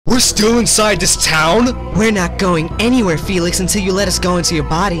still inside this town? We're not going anywhere, Felix, until you let us go into your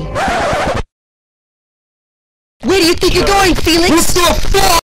body. Where do you think you're going, Felix? What the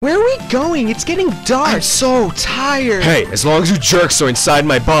fuck? Where are we going? It's getting dark. I'm so tired. Hey, as long as you jerks are inside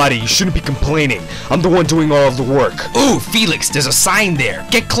my body, you shouldn't be complaining. I'm the one doing all of the work. Ooh, Felix, there's a sign there.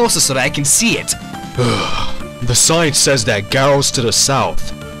 Get closer so that I can see it. The sign says that Garrow's to the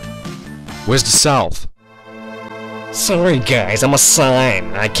south. Where's the south? Sorry guys, I'm a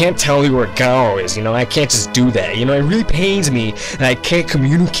sign. I can't tell you where Garrow is, you know, I can't just do that. You know, it really pains me that I can't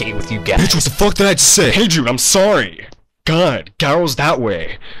communicate with you guys. Bitch, what the fuck did I say? Hey dude, I'm sorry. God, Garrow's that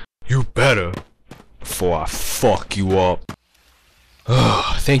way. You better. Before I fuck you up.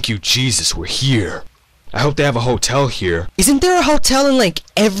 Ugh, thank you Jesus, we're here. I hope they have a hotel here. Isn't there a hotel in like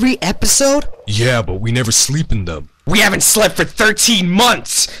every episode? Yeah, but we never sleep in them. We haven't slept for 13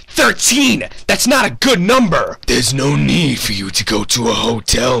 months! 13! That's not a good number! There's no need for you to go to a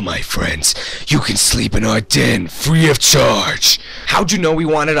hotel, my friends. You can sleep in our den, free of charge. How'd you know we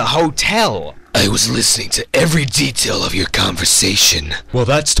wanted a hotel? I was listening to every detail of your conversation. Well,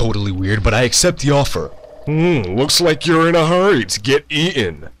 that's totally weird, but I accept the offer. Looks like you're in a hurry to get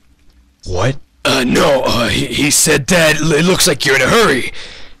eaten. What? No, he said that it looks like you're in a hurry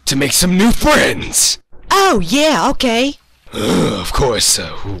to make some new friends. Oh, yeah, okay. Of course,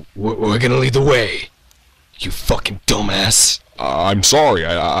 we're gonna lead the way. You fucking dumbass. I'm sorry,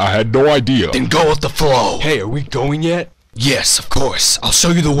 I had no idea. Then go with the flow. Hey, are we going yet? Yes, of course. I'll show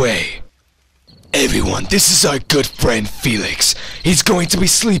you the way. Everyone, this is our good friend Felix. He's going to be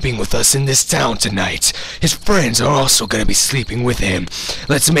sleeping with us in this town tonight. His friends are also going to be sleeping with him.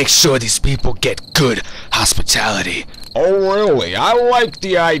 Let's make sure these people get good hospitality. Oh really? I like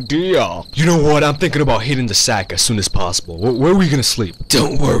the idea. You know what? I'm thinking about hitting the sack as soon as possible. Where are we gonna sleep?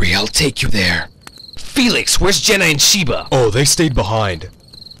 Don't worry, I'll take you there. Felix, where's Jenna and Sheba? Oh, they stayed behind.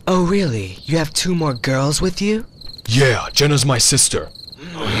 Oh, really? You have 2 more girls with you? Yeah, Jenna's my sister.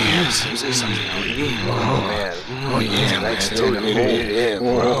 What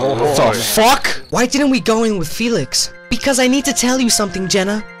the fuck? Why didn't we go in with Felix? Because I need to tell you something,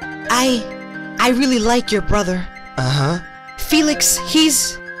 Jenna. I really like your brother. Uh-huh. Felix,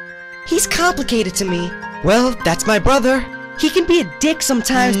 he's complicated to me. Well, that's my brother. He can be a dick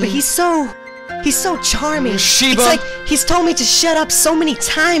sometimes, but he's so charming. Sheba! It's like he's told me to shut up so many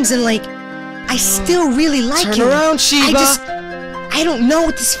times and like I still really like him. Turn around, Sheba! I don't know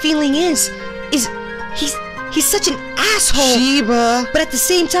what this feeling is. He's such an asshole. Sheba! But at the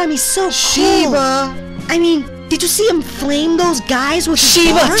same time, he's so cool. Sheba! I mean, did you see him flame those guys with his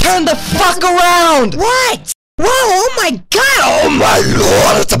Sheba, bars? turn the fuck around! What? Whoa, oh my god! Oh my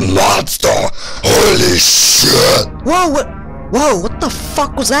lord, it's a monster! Holy shit! Whoa, what the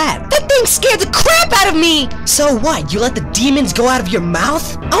fuck was that? That thing scared the crap out of me! So what, you let the demons go out of your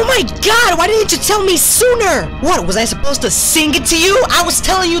mouth? Oh my god, why didn't you tell me sooner? What, was I supposed to sing it to you? I was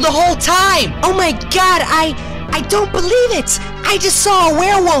telling you the whole time! Oh my god, I don't believe it! I just saw a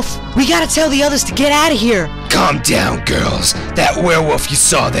werewolf! We gotta tell the others to get out of here! Calm down, girls. That werewolf you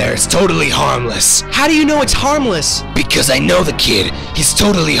saw there is totally harmless. How do you know it's harmless? Because I know the kid. He's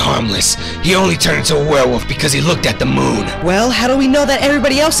totally harmless. He only turned into a werewolf because he looked at the moon. Well, how do we know that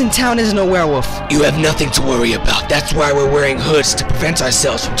everybody else in town isn't a werewolf? You have nothing to worry about. That's why we're wearing hoods, to prevent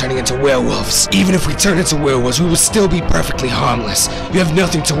ourselves from turning into werewolves. Even if we turn into werewolves, we will still be perfectly harmless. You have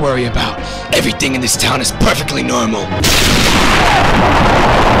nothing to worry about. Everything in this town is perfectly normal.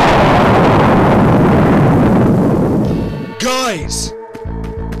 Guys!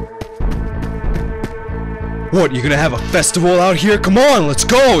 What, you gonna have a festival out here? Come on, let's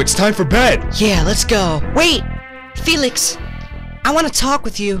go! It's time for bed! Yeah, let's go. Wait! Felix! I want to talk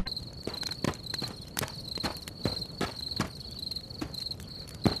with you.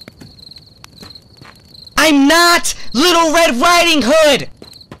 I'm not Little Red Riding Hood!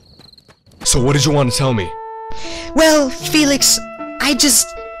 So what did you want to tell me? Well, Felix, it's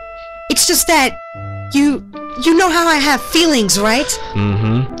just that you know how I have feelings, right?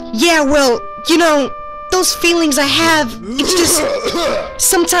 Mm-hmm. Yeah, well, you know, those feelings I have, it's just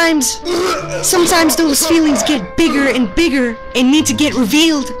sometimes those feelings get bigger and bigger and need to get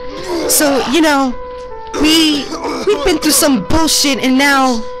revealed. So, you know, we've been through some bullshit and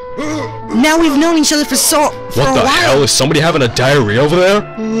now we've known each other for a while. What the hell? Is somebody having a diarrhea over there?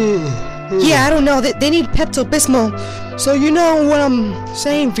 Yeah, I don't know. They need Pepto-Bismol. So you know what I'm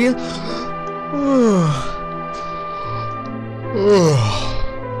saying, Phil?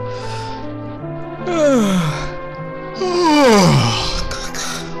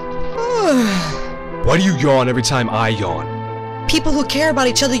 Why do you yawn every time I yawn? People who care about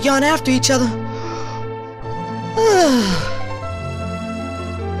each other yawn after each other.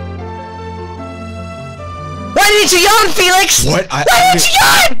 didn't you yawn, Felix? What? Why didn't you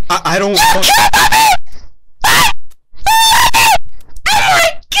yawn? I don't... You care about me! Oh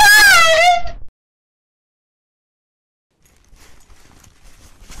my god!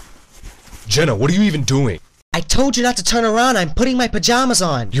 Jenna, what are you even doing? I told you not to turn around. I'm putting my pajamas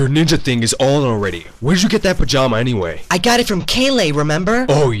on. Your ninja thing is on already. Where did you get that pajama anyway? I got it from Kayleigh, remember?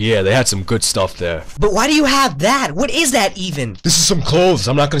 Oh yeah, they had some good stuff there. But why do you have that? What is that even? This is some clothes.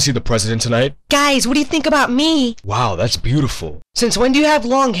 I'm not gonna see the president tonight. Guys, what do you think about me? Wow, that's beautiful. Since when do you have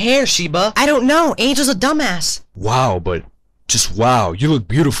long hair, Sheba? I don't know. Angel's a dumbass. Wow, but just wow, you look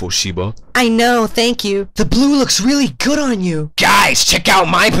beautiful, Sheba. I know, thank you. The blue looks really good on you. Guys, check out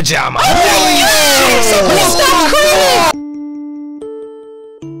my pajama. Stop crying!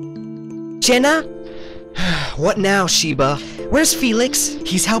 Jenna? What now, Sheba? Where's Felix?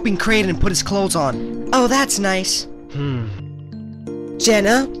 He's helping Kraden put his clothes on. Oh, that's nice.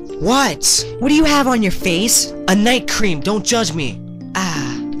 Jenna? What? What do you have on your face? A night cream, don't judge me.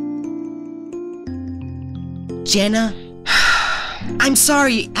 Jenna? I'm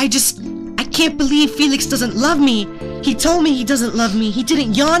sorry, I can't believe Felix doesn't love me. He told me he doesn't love me. He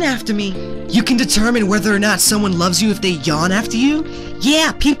didn't yawn after me. You can determine whether or not someone loves you if they yawn after you?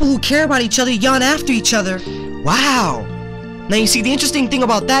 Yeah, people who care about each other yawn after each other. Wow. Now you see, the interesting thing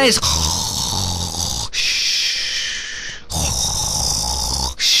about that is...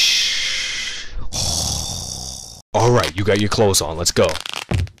 Alright, you got your clothes on, let's go.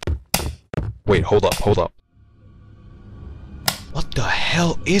 Wait, hold up. What the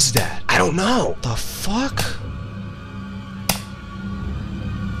hell is that? I don't know. The fuck?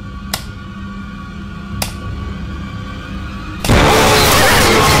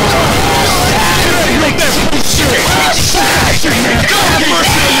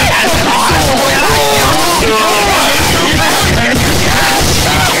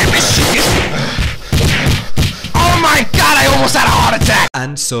 Oh my god, I almost had a heart attack!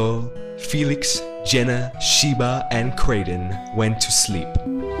 And so, Felix, Jenna, Sheba, and Kraden went to sleep.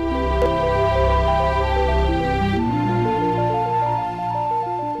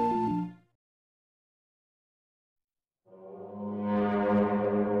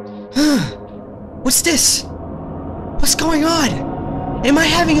 What's this? What's going on? Am I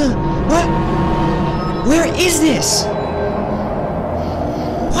having a... what? Where is this?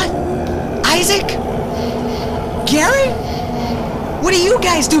 What? Isaac? Gary? What are you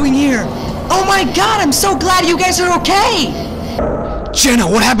guys doing here? Oh my god, I'm so glad you guys are okay! Jenna,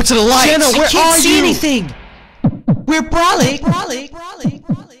 what happened to the lights? Jenna, where I can't are see you? anything! We're brawling!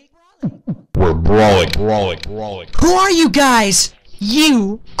 We're brawling. Who are you guys?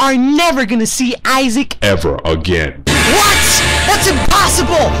 You are never gonna see Isaac Ever again. What? That's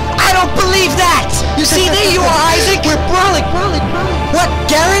impossible! I don't believe that! You see, there you are, Isaac! We're brawling! What,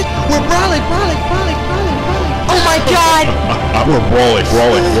 Garrett? We're brawling! Oh my god! We're brawling.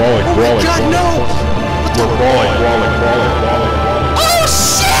 Oh my god, no! We're brawling. Oh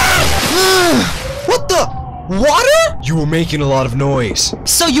shit! What the? Water? You were making a lot of noise.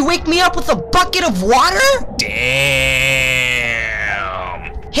 So you wake me up with a bucket of water? Damn.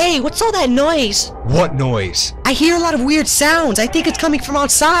 Hey, what's all that noise? What noise? I hear a lot of weird sounds. I think it's coming from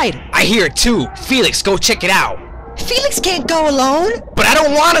outside. I hear it too. Felix, go check it out. Felix can't go alone. But I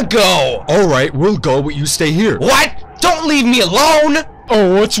don't want to go. Alright, we'll go, but you stay here. What? Don't leave me alone.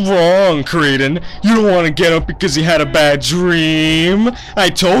 Oh, what's wrong, Kraden? You don't want to get up because you had a bad dream? I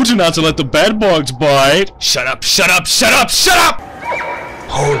told you not to let the bed bugs bite. Shut up.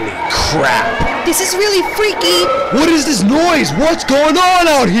 Holy crap. This is really freaky. What is this noise? What's going on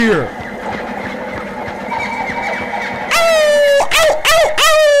out here?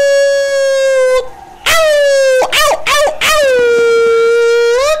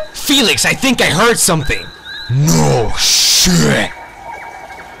 Felix, I think I heard something. No shit.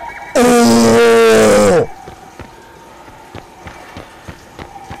 Oh!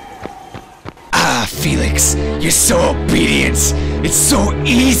 Ah, Felix, you're so obedient. It's so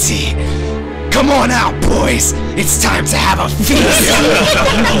easy. Come on out, boys. It's time to have a feast.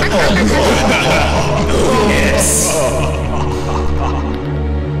 Yes.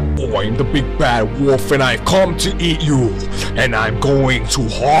 I'm the big bad wolf and I've come to eat you. And I'm going to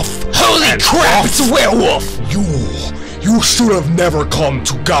huff. Holy and crap, huff. it's a werewolf. You should have never come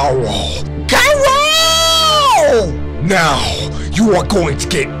to Garo. Garo! Now, you are going to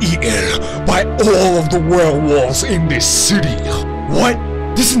get eaten by all of the werewolves in this city. What?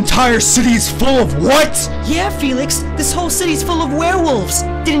 This entire city is full of what? Yeah, Felix, this whole city's full of werewolves.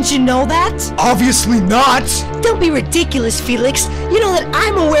 Didn't you know that? Obviously not. Don't be ridiculous, Felix. You know that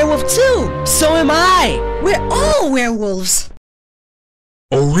I'm a werewolf too. So am I. We're all werewolves.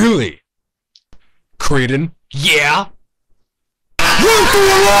 Oh, really? Creighton? Yeah? Run for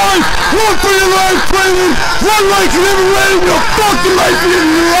your life! Run for your life, Creighton! Run like you never ran in your fucking life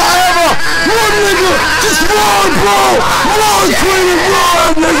ever! Run, nigga! Just run, bro! Run, Creighton!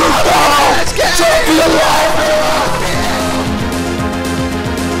 Run, nigga! Run! Run for your life!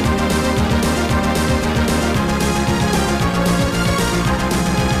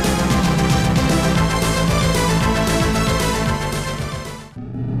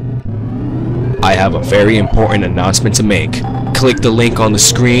 I have a very important announcement to make. Click the link on the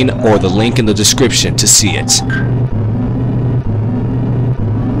screen or the link in the description to see it.